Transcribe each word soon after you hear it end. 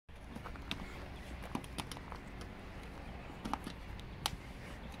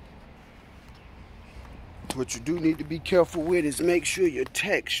What you do need to be careful with is make sure your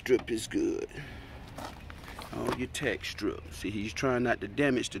tack strip is good. All your tack strip. See, he's trying not to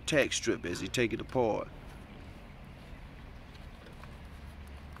damage the tack strip as he take it apart.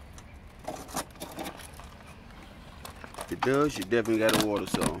 If it does, you definitely got to water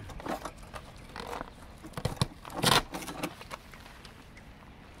some.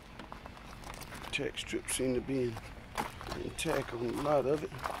 Tack strip seem to be intact on a lot of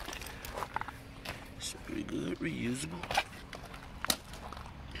it. It's pretty good, reusable.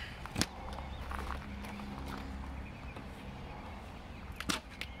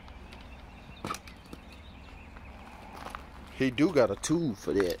 He do got a tool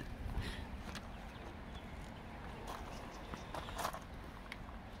for that.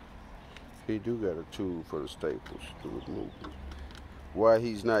 He do got a tool for the staples to remove it. Why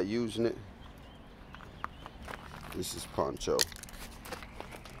he's not using it? This is Poncho.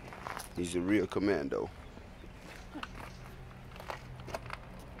 He's a real commando.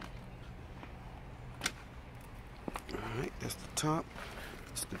 Alright, that's the top.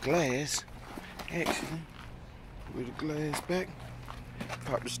 That's the glass. Actually, with the glass back.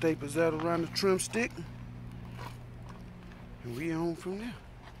 Pop the staples out around the trim stick. And we on from there.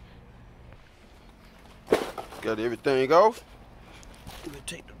 Got everything off. We'll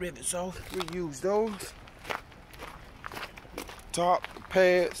take the rivets off. Reuse those. Top, the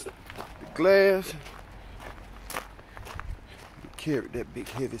pads, the glass. We carried that big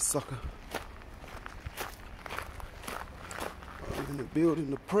heavy sucker. In the building,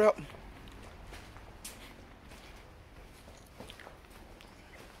 the prep.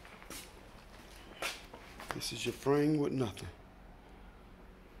 This is your frame with nothing.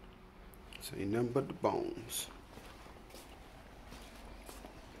 So ain't nothing but the bones.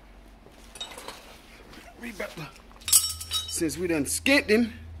 Since we done skipped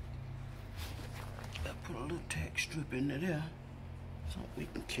him, I put a little tack strip in there so we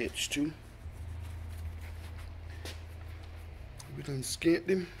can catch too. We done skipped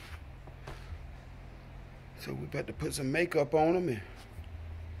him, so we about to put some makeup on him and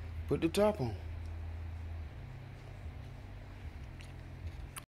put the top on.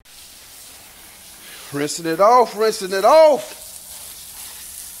 Rinsing it off, rinsing it off.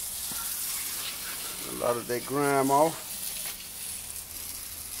 A lot of that grime off.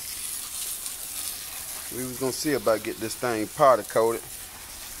 We was gonna see about getting this thing powder coated.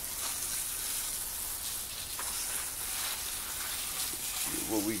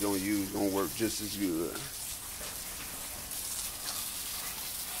 What we gonna use gonna work just as good.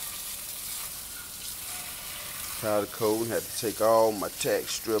 Powder coat, had to take all my tack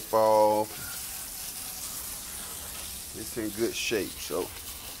strip off. It's in good shape, so.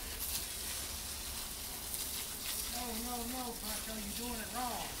 No, Poncho, you're doing it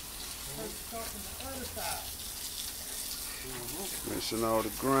wrong. You're start from the other side. Rinsing all the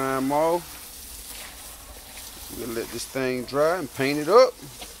grime off. We're gonna let this thing dry and paint it up.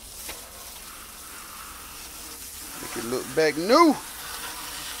 Make it look back new.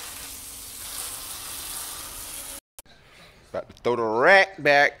 About to throw the rack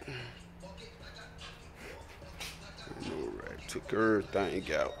back. Took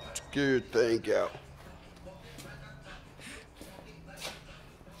everything out. Took everything out.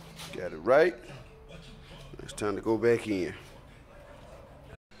 Got it right. It's time to go back in.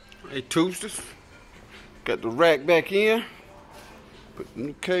 Hey, Toasters. Got the rack back in. Put the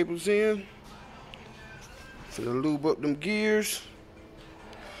new cables in. Finna lube up them gears.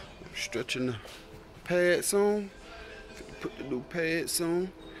 I'm stretching the pads on. Finna put the new pads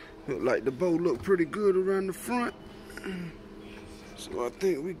on. Look like the bow look pretty good around the front. So I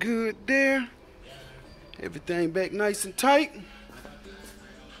think we good there. Everything back nice and tight.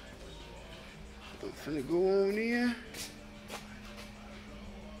 I'm finna go on in.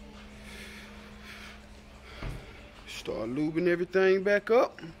 Start lubing everything back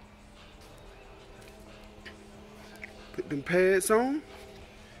up. Put them pads on.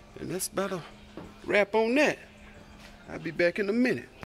 And that's about a wrap on that. I'll be back in a minute.